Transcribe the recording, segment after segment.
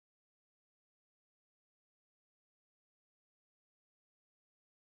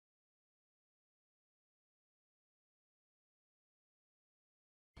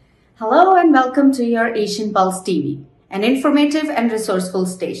Hello and welcome to your Asian Pulse TV, an informative and resourceful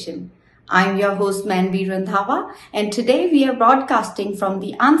station. I'm your host Manvi Randhawa, and today we are broadcasting from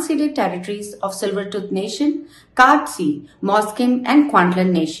the unceded territories of Silvertooth Nation, Kaatsi, Musqueam and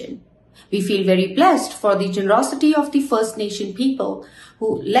Kwantlen Nation. We feel very blessed for the generosity of the First Nation people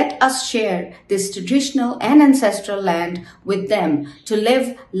who let us share this traditional and ancestral land with them to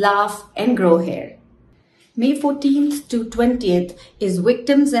live, laugh and grow here. May 14th to 20th is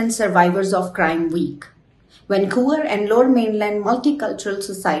Victims and Survivors of Crime Week. Vancouver and Lower Mainland Multicultural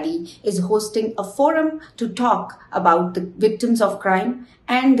Society is hosting a forum to talk about the victims of crime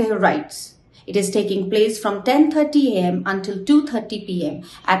and their rights. It is taking place from 10:30 a.m. until 2:30 p.m.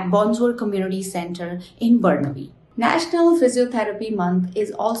 at Bonsor Community Center in Burnaby. National Physiotherapy Month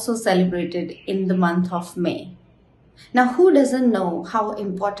is also celebrated in the month of May. Now, who doesn't know how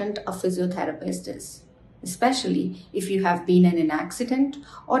important a physiotherapist is? Especially if you have been in an accident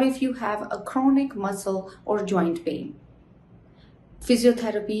or if you have a chronic muscle or joint pain.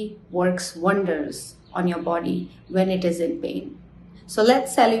 Physiotherapy works wonders on your body when it is in pain. So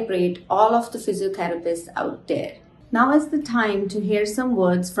let's celebrate all of the physiotherapists out there. Now is the time to hear some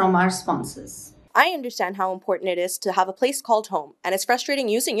words from our sponsors. I understand how important it is to have a place called home, and it's frustrating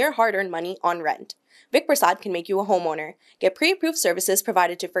using your hard-earned money on rent. Vic Prasad can make you a homeowner. Get pre-approved services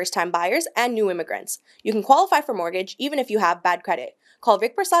provided to first-time buyers and new immigrants. You can qualify for mortgage even if you have bad credit. Call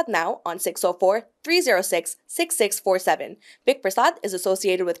Vic Prasad now on 604-306-6647. Vic Prasad is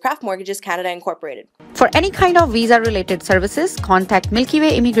associated with Craft Mortgages Canada Incorporated. For any kind of visa-related services, contact Milky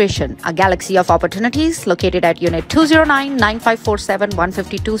Way Immigration, a galaxy of opportunities located at Unit 209-9547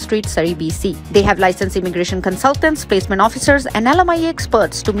 152 Street, Surrey, BC. They have licensed immigration consultants, placement officers, and LMIA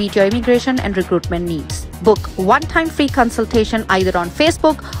experts to meet your immigration and recruitment needs. Book one-time free consultation either on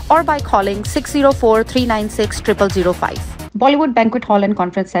Facebook or by calling 604-396-0005. Bollywood Banquet Hall and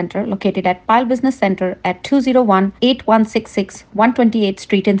Conference Center located at Pyle Business Center at 201-8166 128th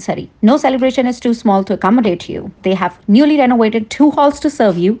Street in Surrey. No celebration is too small to accommodate you. They have newly renovated 2 halls to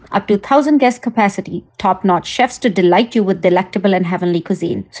serve you, up to 1,000 guest capacity, top-notch chefs to delight you with delectable and heavenly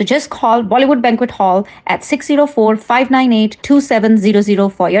cuisine. So just call Bollywood Banquet Hall at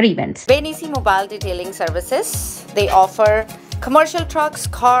 604-598-2700 for your events. Venisi Mobile Detailing Services. They offer commercial trucks,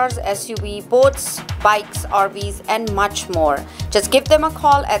 cars, SUV, boats, bikes, RVs, and much more. Just give them a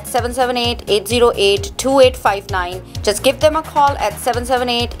call at 778-808-2859. Just give them a call at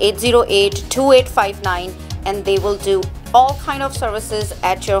 778-808-2859 and they will do all kind of services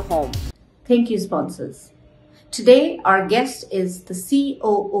at your home. Thank you, sponsors. Today, our guest is the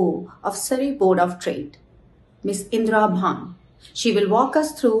COO of Surrey Board of Trade, Ms. Indra Bhan. She will walk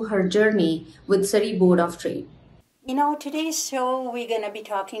us through her journey with Surrey Board of Trade. Today's show, we're going to be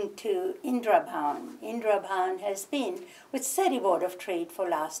talking to Indra Bhan. Indra Bhan has been with Surrey Board of Trade for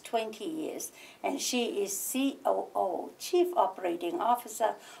last 20 years, and she is COO, Chief Operating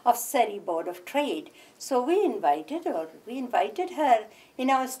Officer of Surrey Board of Trade. So we invited her in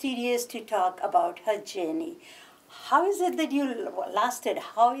our studios to talk about her journey. How is it that you lasted?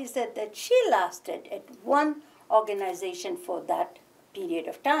 How is it that she lasted at one organization for that period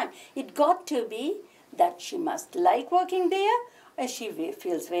of time? It got to be that she must like working there, and she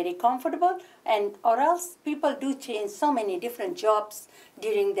feels very comfortable, and or else people do change so many different jobs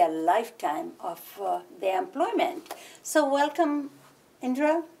during their lifetime of their employment. So welcome,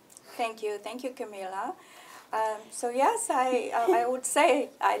 Indra. Thank you, Camila. So yes, I would say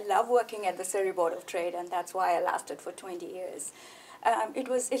I love working at the Surrey Board of Trade, and that's why I lasted for 20 years. It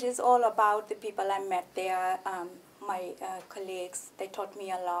is all about the people I met there, my colleagues. They taught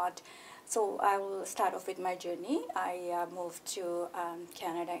me a lot. So I will start off with my journey. I moved to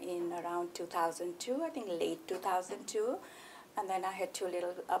Canada in around 2002, I think late 2002. And then I had 2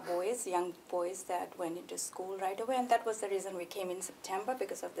 little young boys that went into school right away. And that was the reason we came in September,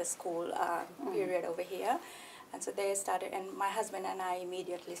 because of the school period over here. And so they started, and my husband and I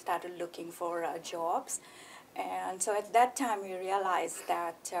immediately started looking for jobs. And so at that time we realized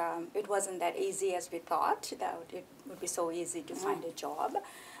that it wasn't that easy as we thought, that it would be so easy to find a job.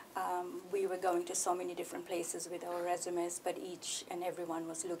 We were going to so many different places with our resumes, but each and everyone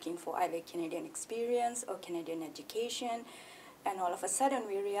was looking for either Canadian experience or Canadian education. And all of a sudden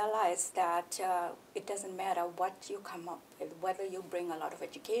we realized that it doesn't matter what you come up with, whether you bring a lot of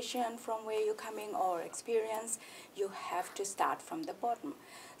education from where you're coming or experience, you have to start from the bottom.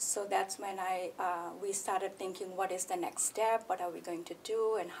 So that's when we started thinking, what is the next step, what are we going to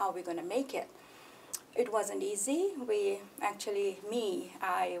do, and how are we going to make it? It wasn't easy.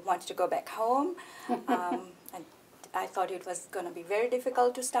 I wanted to go back home. And I thought it was going to be very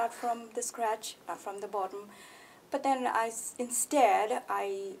difficult to start from the scratch, from the bottom. But then instead,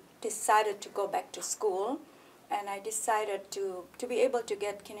 I decided to go back to school, and I decided to be able to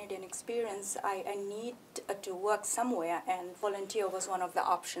get Canadian experience, I need to work somewhere, and volunteer was one of the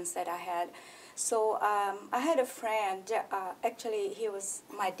options that I had. So I had a friend, actually he was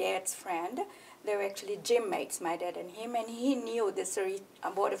my dad's friend. They were actually gym mates, my dad and him, and he knew the Surrey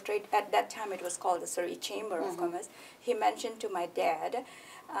Board of Trade. At that time it was called the Surrey Chamber of Commerce. He mentioned to my dad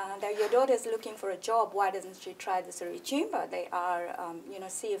that your daughter is looking for a job, why doesn't she try the Surrey Chamber? They are,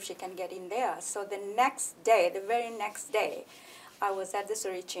 see if she can get in there. So the next day, the very next day, I was at the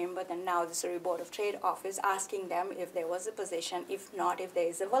Surrey Chamber, and now the Surrey Board of Trade office, asking them if there was a position, if not, if there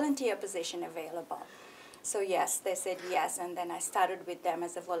is a volunteer position available. So yes, they said yes, and then I started with them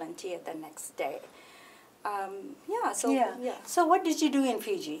as a volunteer the next day. So what did you do in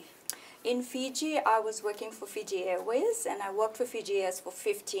Fiji? In Fiji, I was working for Fiji Airways, and I worked for Fiji Airways for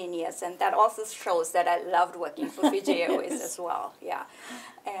 15 years, and that also shows that I loved working for Fiji Airways as well, yeah.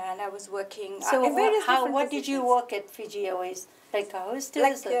 And I was working So in various different what did you positions. work at Fiji Airways? Like a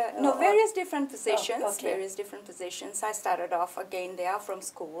hostess? Various different positions. okay. Various different positions. I started off again there from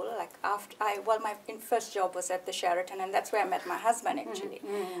school. Like after my first job was at the Sheraton, and that's where I met my husband actually.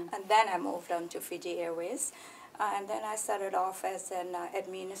 And then I moved on to Fiji Airways. And then I started off as an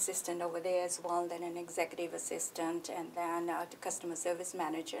admin assistant over there as well, then an executive assistant, and then the customer service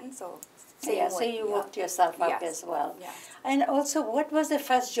manager. So So you worked yourself up as well. Yes. And also, what was the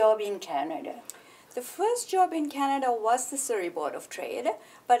first job in Canada? The first job in Canada was the Surrey Board of Trade,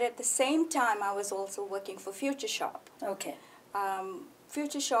 but at the same time I was also working for Future Shop. Okay.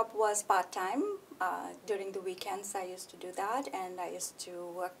 Future Shop was part-time. During the weekends I used to do that, and I used to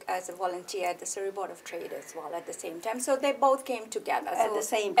work as a volunteer at the Surrey Board of Trade as well at the same time. So they both came together. At the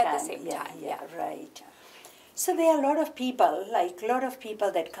same time? At the same time, yeah. Right. So there are a lot of people,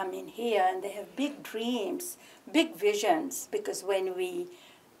 that come in here and they have big dreams, big visions, because when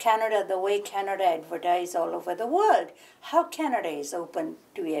Canada, the way Canada advertise all over the world, how Canada is open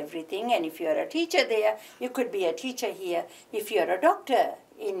to everything. And if you're a teacher there, you could be a teacher here. If you're a doctor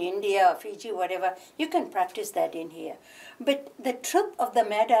in India or Fiji, whatever, you can practice that in here. But the truth of the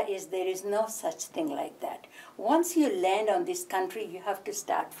matter is there is no such thing like that. Once you land on this country, you have to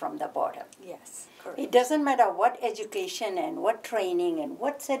start from the bottom. Yes, correct. It doesn't matter what education and what training and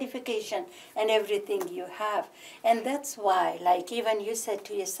what certification and everything you have. And that's why, like even you said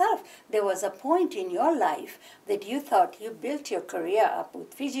to yourself, there was a point in your life that you thought you built your career up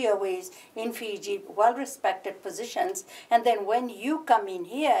with Fiji Airways in Fiji, well-respected positions, and then when you come in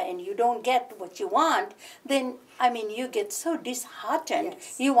here and you don't get what you want, then, you get so disheartened,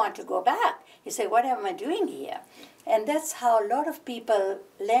 Yes. you want to go back. You say, what am I doing here? And that's how a lot of people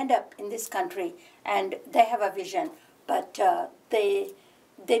land up in this country, and they have a vision, but they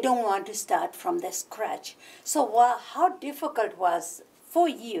don't want to start from the scratch. So how difficult was for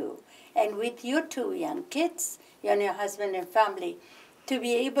you, and with your two young kids, you and your husband and family, to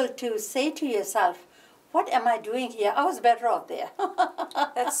be able to say to yourself, what am I doing here? I was better off there.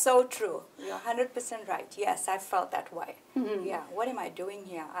 That's so true. You're 100% right. Yes, I felt that way. Yeah, what am I doing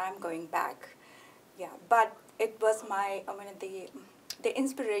here? I'm going back. Yeah, but it was the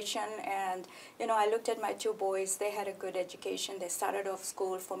inspiration, and I looked at my two boys. They had a good education. They started off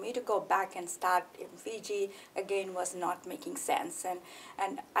school. For me to go back and start in Fiji again was not making sense.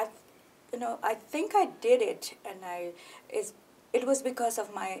 And I think I did it, and it was because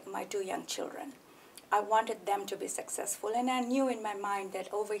of my two young children. I wanted them to be successful, and I knew in my mind that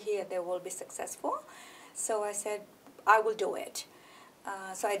over here they will be successful. So I said, I will do it.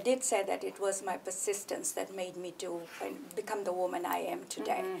 So I did say that it was my persistence that made me become the woman I am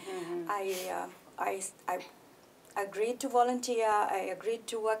today. I agreed to volunteer. I agreed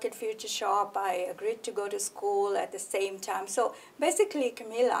to work at Future Shop. I agreed to go to school at the same time. So basically,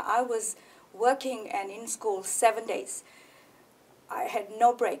 Camilla, I was working and in school 7 days. I had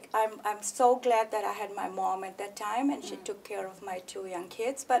no break. I'm so glad that I had my mom at that time, and she took care of my two young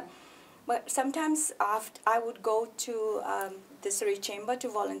kids. But sometimes after I would go to the Surrey Chamber to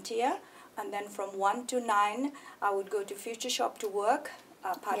volunteer, and then from 1 to 9 I would go to Future Shop to work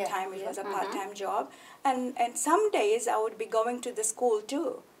part-time. It was a part-time job, and some days I would be going to the school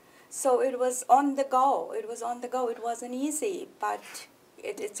too. So it was on the go. It was on the go. It wasn't easy, but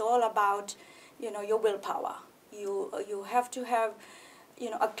it's all about your willpower. You have to have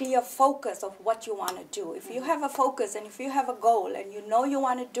a clear focus of what you want to do. If you have a focus and if you have a goal and you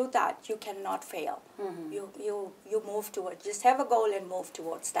want to do that, you cannot fail. You move towards, just have a goal and move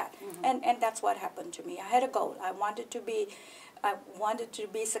towards that. And that's what happened to me. I had a goal. I wanted to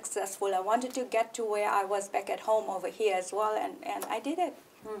be successful. I wanted to get to where I was back at home over here as well, and I did it.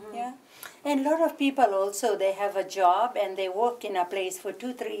 Yeah. And a lot of people also, they have a job and they work in a place for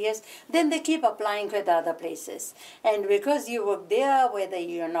 2-3 years, then they keep applying for the other places. And because you work there, whether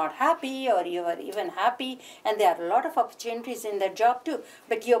you're not happy or you are even happy, and there are a lot of opportunities in that job too,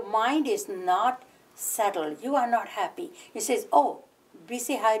 but your mind is not settled. You are not happy. You says, oh,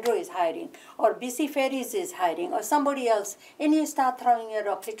 BC Hydro is hiring, or BC Ferries is hiring, or somebody else, and you start throwing your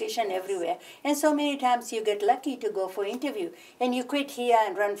application everywhere. And so many times you get lucky to go for interview, and you quit here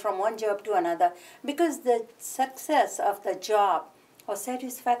and run from one job to another, because the success of the job or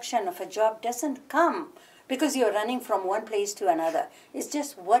satisfaction of a job doesn't come because you're running from one place to another. It's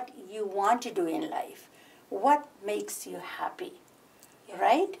just what you want to do in life, what makes you happy,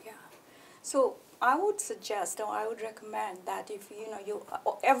 right? Yeah. So I would suggest, or I would recommend that if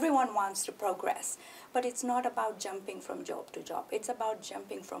everyone wants to progress, but it's not about jumping from job to job. It's about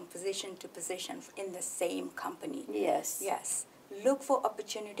jumping from position to position in the same company. Yes. Yes. Look for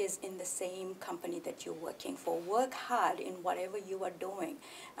opportunities in the same company that you're working for. Work hard in whatever you are doing,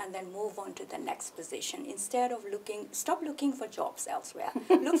 and then move on to the next position. Instead of stop looking for jobs elsewhere.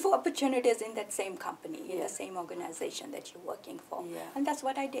 Look for opportunities in that same company, in the same organization that you're working for. Yeah. And that's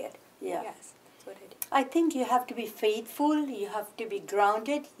what I did. Yeah. Yes. What I did. I think you have to be faithful, you have to be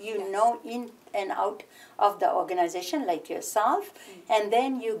grounded, know in and out of the organization like yourself, and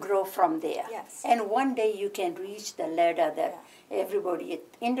then you grow from there. Yes. And one day you can reach the ladder that everybody,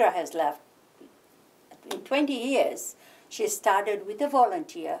 Indra has left. In 20 years, she started with a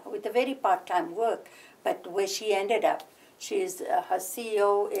volunteer, with a very part-time work, but where she ended up, her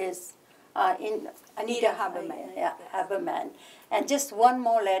CEO is Anita Haberman. Yeah, Haberman. And just one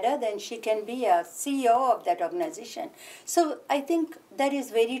more ladder, then she can be a CEO of that organization. So I think that is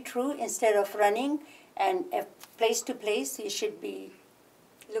very true. Instead of running and place to place, you should be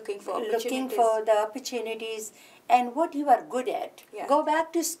Looking for the opportunities and what you are good at. Yeah. Go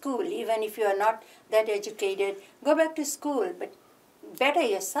back to school, even if you are not that educated. Go back to school, but better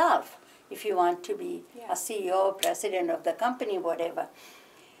yourself if you want to be a CEO, president of the company, whatever.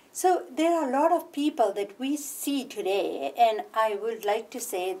 So there are a lot of people that we see today, and I would like to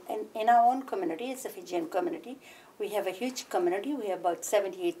say in our own community, it's a Fijian community, we have a huge community. We have about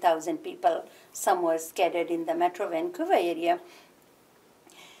 78,000 people somewhere scattered in the Metro Vancouver area.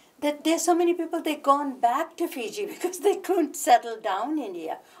 That there's so many people, they've gone back to Fiji because they couldn't settle down in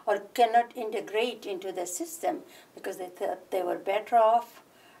here or cannot integrate into the system because they thought they were better off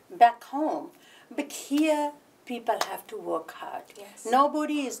back home. But here, people have to work hard. Yes.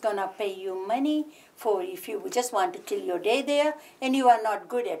 Nobody is going to pay you money for if you just want to kill your day there and you are not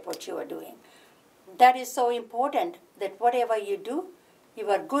good at what you are doing. That is so important that whatever you do, you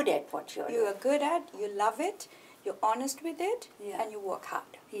are good at what you are doing. You are good at, you love it, you're honest with it, Yeah. and you work hard.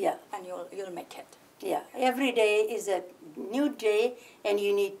 Yeah. And you'll make it. Yeah. Every day is a new day and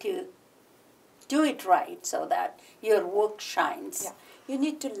you need to do it right so that your work shines. Yeah. You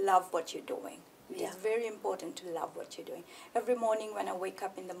need to love what you're doing. Yeah. It's very important to love what you're doing. Every morning when I wake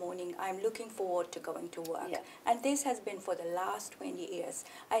up in the morning, I'm looking forward to going to work. Yeah. And this has been for the last 20 years.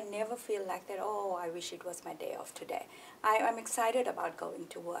 I never feel like that, oh, I wish it was my day off today. I'm excited about going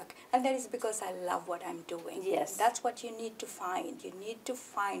to work. And that is because I love what I'm doing. Yes. That's what you need to find. You need to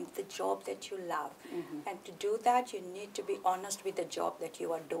find the job that you love. And to do that, you need to be honest with the job that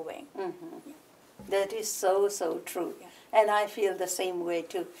you are doing. That is so, so true. Yeah. And I feel the same way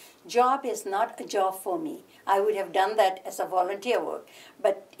too. Job is not a job for me. I would have done that as a volunteer work.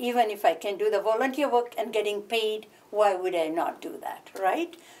 But even if I can do the volunteer work and getting paid, why would I not do that,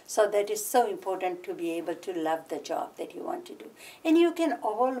 right? So that is so important to be able to love the job that you want to do. And you can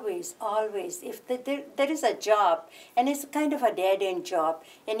always, if there is a job and it's kind of a dead-end job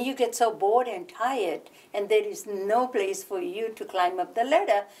and you get so bored and tired and there is no place for you to climb up the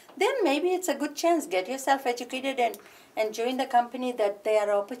ladder, then maybe it's a good chance. Get yourself educated and join the company that there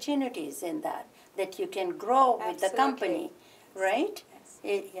are opportunities in that you can grow with the company, right?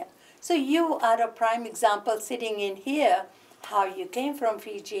 Yes. Yeah. So you are a prime example sitting in here, how you came from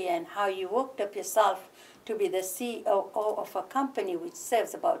Fiji and how you worked up yourself to be the COO of a company which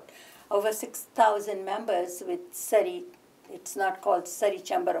serves about over 6,000 members with Surrey. It's not called Surrey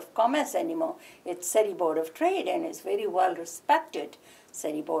Chamber of Commerce anymore. It's Surrey Board of Trade, and it's very well respected,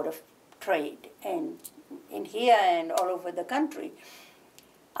 Surrey Board of Trade, and in here and all over the country.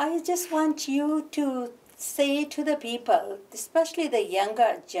 I just want you to say to the people, especially the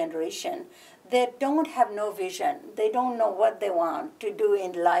younger generation, that don't have no vision. They don't know what they want to do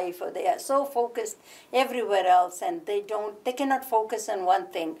in life, or they are so focused everywhere else, and they cannot focus on one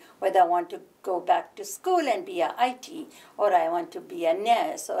thing, whether I want to go back to school and be a IT, or I want to be a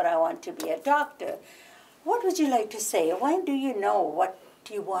nurse, or I want to be a doctor. What would you like to say? Why do you know what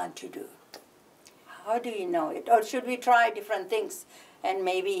you want to do? How do you know it? Or should we try different things and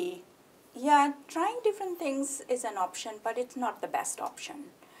maybe... Yeah, trying different things is an option, but it's not the best option.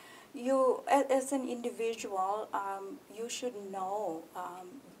 You, as an individual, you should know,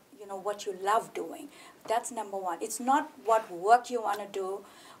 what you love doing. That's number one. It's not what work you want to do,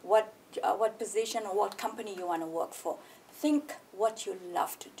 what position or what company you want to work for. Think what you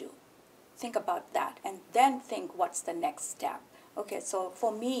love to do. Think about that, and then think what's the next step. Okay, so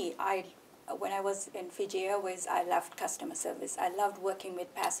for me, when I was in Fiji Airways, I loved customer service. I loved working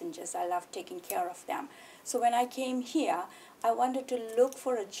with passengers. I loved taking care of them. So when I came here, I wanted to look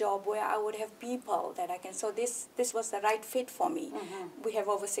for a job where I would have people that I can. So this was the right fit for me. Mm-hmm. We have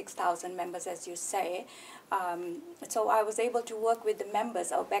over 6,000 members, as you say. So I was able to work with the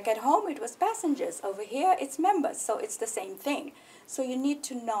members. Oh, back at home, it was passengers. Over here, it's members. So it's the same thing. So you need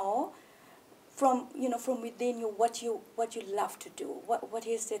to know from within you what you love to do, what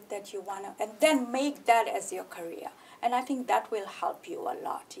is it that you want to, and then make that as your career. And I think that will help you a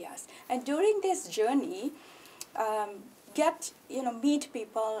lot. Yes. And during this journey, meet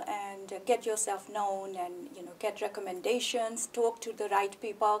people and get yourself known, and get recommendations, talk to the right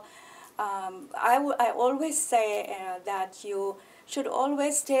people. I always say that you should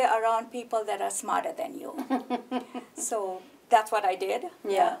always stay around people that are smarter than you. So that's what I did.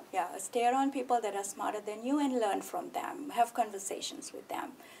 Yeah. Stay around people that are smarter than you and learn from them. Have conversations with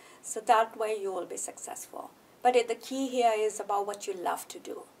them. So that way you will be successful. But the key here is about what you love to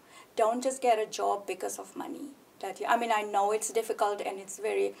do. Don't just get a job because of money. I know it's difficult and it's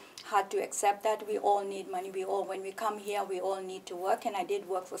very hard to accept that we all need money. When we come here, we all need to work. And I did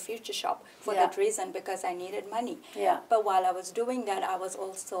work for Future Shop for that reason, because I needed money. Yeah. But while I was doing that, I was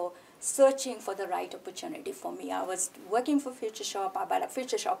also searching for the right opportunity for me. I was working for Future Shop, but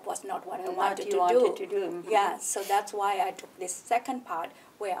Future Shop was not what I wanted to do. Mm-hmm. Yeah, so that's why I took this second part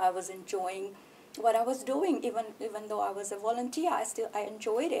where I was enjoying what I was doing. Even though I was a volunteer, I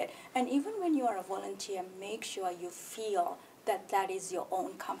enjoyed it. And even when you are a volunteer, make sure you feel that is your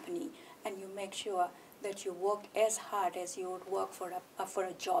own company, and you make sure that you work as hard as you would work for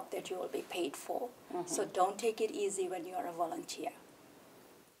a job that you will be paid for. Mm-hmm. So don't take it easy when you are a volunteer.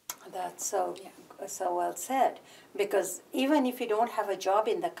 That's so well said. Because even if you don't have a job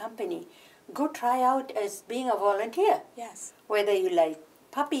in the company, go try out as being a volunteer. Yes. Whether you like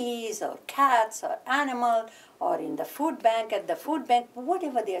puppies or cats or animal, or in the food bank, at the food bank,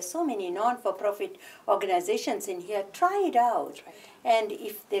 whatever. There are so many non-for-profit organizations in here. Try it out. Right. And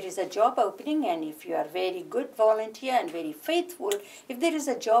if there is a job opening, and if you are very good volunteer and very faithful, if there is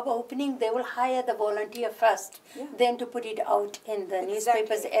a job opening, they will hire the volunteer first, then to put it out in the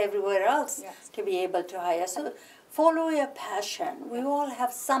newspapers everywhere else to be able to hire. So follow your passion. We all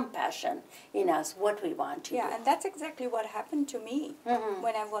have some passion in us, what we want to do. Yeah, and that's exactly what happened to me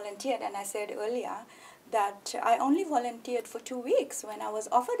when I volunteered. And I said earlier that I only volunteered for 2 weeks when I was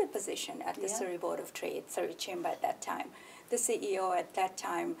offered a position at the Surrey Board of Trade, Surrey Chamber at that time. The CEO at that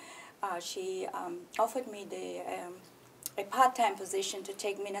time, she offered me a part-time position to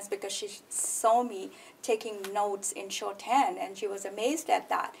take minutes, because she saw me taking notes in shorthand, and she was amazed at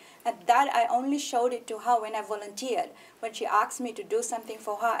that. And that I only showed it to her when I volunteered. When she asked me to do something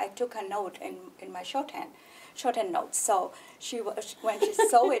for her, I took her note in my shorthand notes. So when she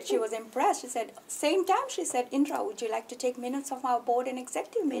saw it, she was impressed. She said, same time, she said, Indra, would you like to take minutes of our board and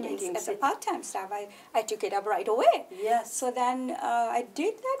executive meetings as a part-time staff? I took it up right away. Yes. So then I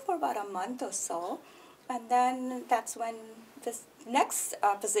did that for about a month or so. And then that's when this next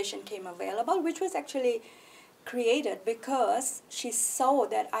position came available, which was actually created because she saw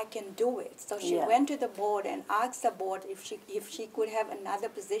that I can do it. So she went to the board and asked the board if she could have another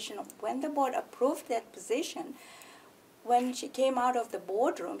position. When the board approved that position, when she came out of the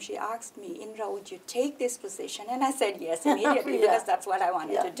boardroom, she asked me, Indra, would you take this position? And I said yes immediately because that's what I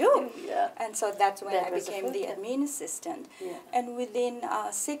wanted to do. Yeah. And so that's when I became the admin assistant. Yeah. And within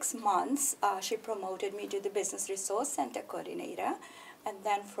 6 months, she promoted me to the Business Resource Center coordinator. And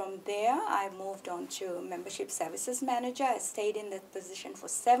then from there, I moved on to Membership Services Manager. I stayed in that position for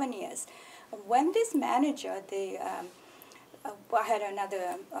 7 years. When this manager, I had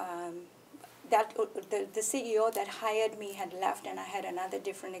another... the CEO that hired me had left, and I had another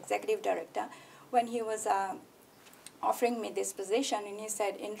different executive director. When he was offering me this position, and he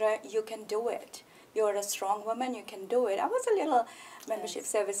said, Indra, you can do it. You're a strong woman, you can do it. I was a little membership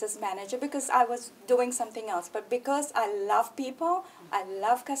services manager because I was doing something else. But because I love people, I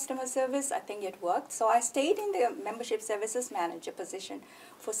love customer service, I think it worked. So I stayed in the membership services manager position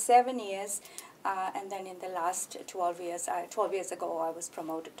for 7 years. And then in the last 12 years, 12 years ago, I was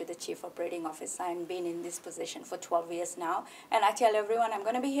promoted to the Chief Operating Officer. I've been in this position for 12 years now. And I tell everyone I'm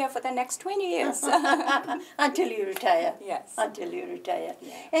going to be here for the next 20 years. Until you retire. Yes. Until you retire.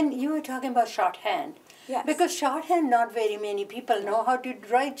 Yeah. And you were talking about shorthand. Yes. Because shorthand, not very many people know how to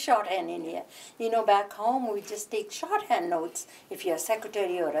write shorthand in here. You know, back home, we just take shorthand notes. If you're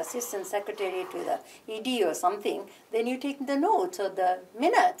secretary or assistant secretary to the ED or something, then you take the notes or the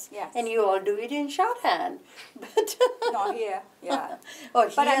minutes. Yes. And you all do it in shorthand. But Not here, yeah. Or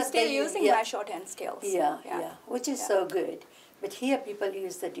But I'm here still they- using yeah. my shorthand skills. Yeah, which is Yeah. so good. But here people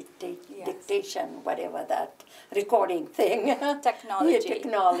use the Yes. dictation, whatever that recording thing. Technology. Yeah,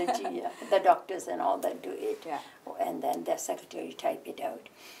 technology, yeah. The doctors and all that do it. Yeah. And then the secretary type it out.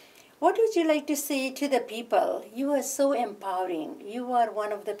 What would you like to say to the people? You are so empowering. You are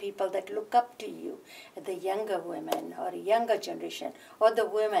one of the people that look up to you, the younger women or younger generation, or the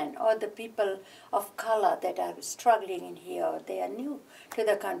women or the people of color that are struggling in here. They are new to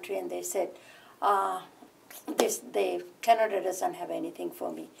the country and they said, Canada doesn't have anything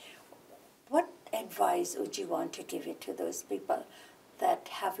for me. What advice would you want to give it to those people that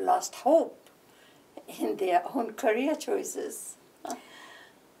have lost hope in their own career choices?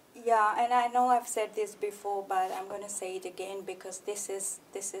 Yeah, and I know I've said this before, but I'm going to say it again because this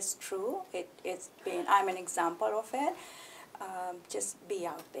is true. I'm an example of it. Just be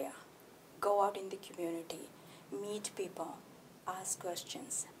out there, go out in the community, meet people, ask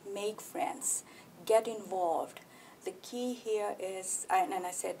questions, make friends, get involved. The key here is, and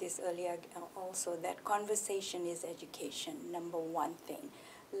I said this earlier also, that conversation is education, number one thing.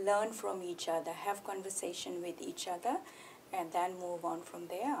 Learn from each other, have conversation with each other, and then move on from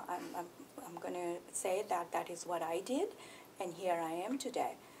there. I'm going to say that is what I did, and here I am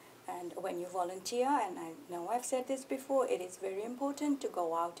today. And when you volunteer, and I know I've said this before, it is very important to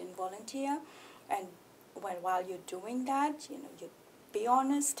go out and volunteer. And while you're doing that, you be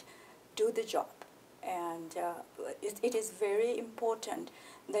honest, do the job. And it is very important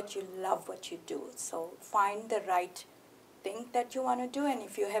that you love what you do. So find the right thing that you want to do. And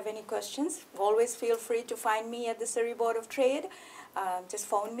if you have any questions, always feel free to find me at the Surrey Board of Trade. Just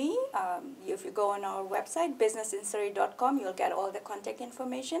phone me. If you go on our website, businessinsurrey.com, you'll get all the contact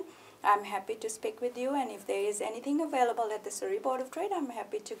information. I'm happy to speak with you. And if there is anything available at the Surrey Board of Trade, I'm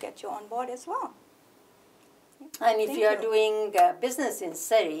happy to get you on board as well. And if Thank you are you. doing business in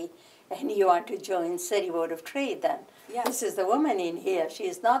Surrey and you want to join Surrey Board of Trade, then Yeah. this is the woman in here. She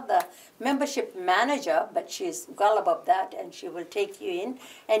is not the membership manager, but she is well above that, and she will take you in,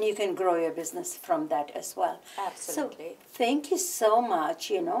 and you can grow your business from that as well. Absolutely. So thank you so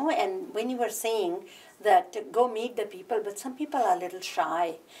much, and when you were saying that go meet the people, but some people are a little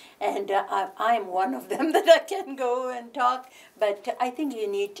shy, and I am one of them that I can go and talk, but I think you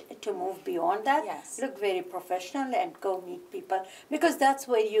need to move beyond that. Yes. Look very professional and go meet people, because that's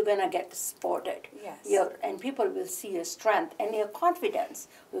where you're going to get supported. Yes. And people will see your strength and your confidence.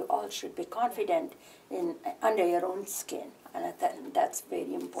 We all should be confident in under your own skin, and that's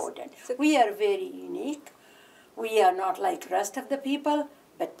very important. So- We are very unique. We are not like rest of the people,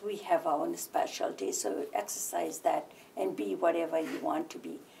 but we have our own specialty, so exercise that and be whatever you want to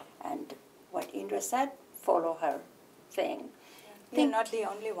be. And what Indra said, follow her thing. You're not the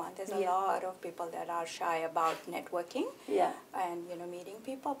only one. There's a Yeah. lot of people that are shy about networking Yeah. and meeting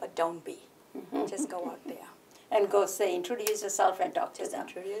people, but don't be. Just go out there. And go say, introduce yourself and talk to Just them.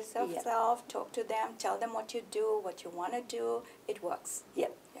 introduce Yeah. yourself, talk to them, tell them what you do, what you want to do. It works. Yeah.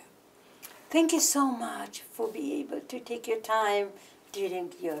 Yeah. Thank you so much for being able to take your time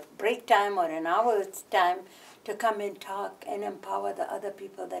during your break time or an hour's time to come and talk and empower the other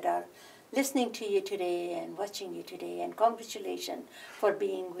people that are listening to you today and watching you today. And congratulations for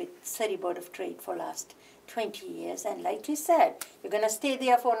being with Surrey Board of Trade for last 20 years. And like you said, you're going to stay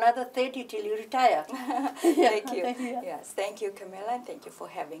there for another 30 till you retire. Thank you. Yeah. Yes, thank you, Camilla, and thank you for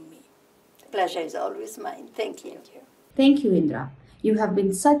having me. Pleasure is always mine. Thank you. Thank you. Thank you, Indra. You have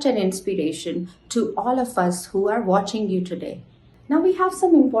been such an inspiration to all of us who are watching you today. Now we have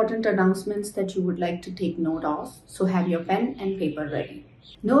some important announcements that you would like to take note of, so have your pen and paper ready.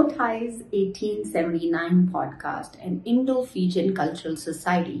 No Ties 1879 podcast and Indo-Fijian Cultural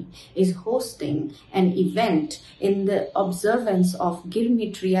Society is hosting an event in the observance of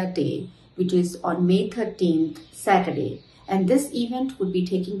Girmitria Day, which is on May 13th, Saturday. And this event would be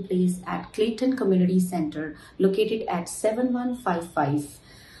taking place at Clayton Community Center, located at 7155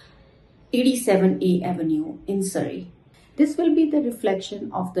 87A Avenue in Surrey. This will be the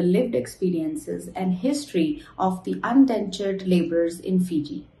reflection of the lived experiences and history of the indentured laborers in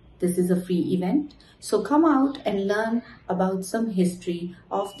Fiji. This is a free event, so come out and learn about some history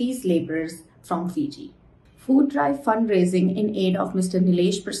of these laborers from Fiji. Food drive fundraising in aid of Mr.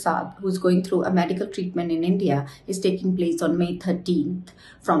 Nilesh Prasad, who is going through a medical treatment in India, is taking place on May 13th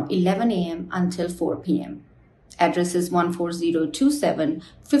from 11 a.m. until 4 p.m. Address is 14027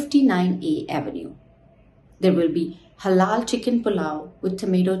 59A Avenue. There will be halal chicken pulao with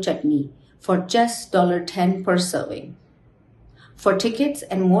tomato chutney for just $10 per serving. For tickets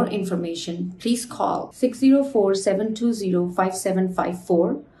and more information, please call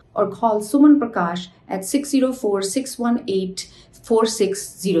 604-720-5754 or call Suman Prakash at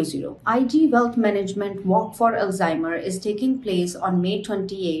 604-618-4600. IG Wealth Management Walk for Alzheimer is taking place on May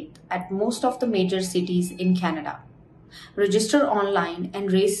 28th at most of the major cities in Canada. Register online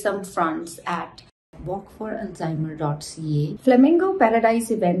and raise some funds at walkforalzheimer.ca. Flamingo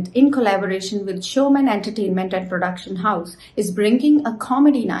Paradise event in collaboration with Showman Entertainment and Production House is bringing a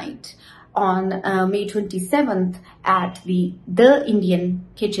comedy night on May 27th at the Indian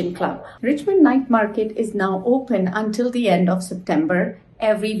Kitchen Club. Richmond Night Market is now open until the end of September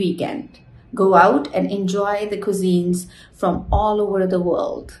every weekend. Go out and enjoy the cuisines from all over the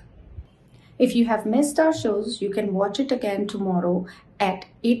world. If you have missed our shows, you can watch it again tomorrow at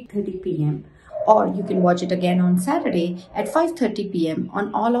 8:30 p.m. or you can watch it again on Saturday at 5:30 p.m.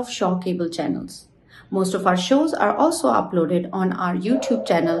 on all of Shaw cable channels. Most of our shows are also uploaded on our YouTube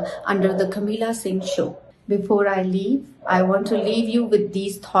channel under the Camila Singh Show. Before I leave, I want to leave you with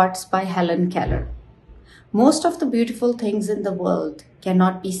these thoughts by Helen Keller. Most of the beautiful things in the world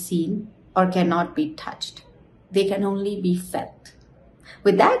cannot be seen or cannot be touched. They can only be felt.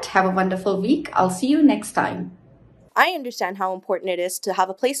 With that, have a wonderful week. I'll see you next time. I understand how important it is to have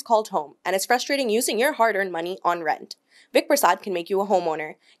a place called home, and it's frustrating using your hard-earned money on rent. Vic Prasad can make you a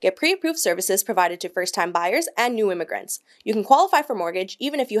homeowner. Get pre-approved services provided to first-time buyers and new immigrants. You can qualify for mortgage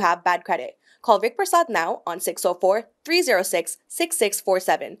even if you have bad credit. Call Vic Prasad now on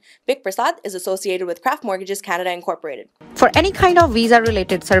 604-306-6647. Vic Prasad is associated with Craft Mortgages Canada Incorporated. For any kind of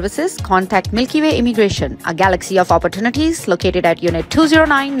visa-related services, contact Milky Way Immigration, a galaxy of opportunities located at Unit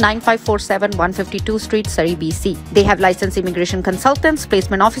 209-9547 152 Street, Surrey, BC. They have licensed immigration consultants,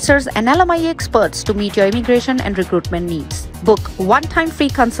 placement officers, and LMIA experts to meet your immigration and recruitment needs. Book one-time free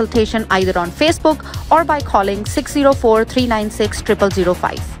consultation either on Facebook or by calling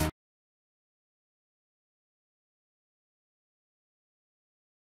 604-396-0005.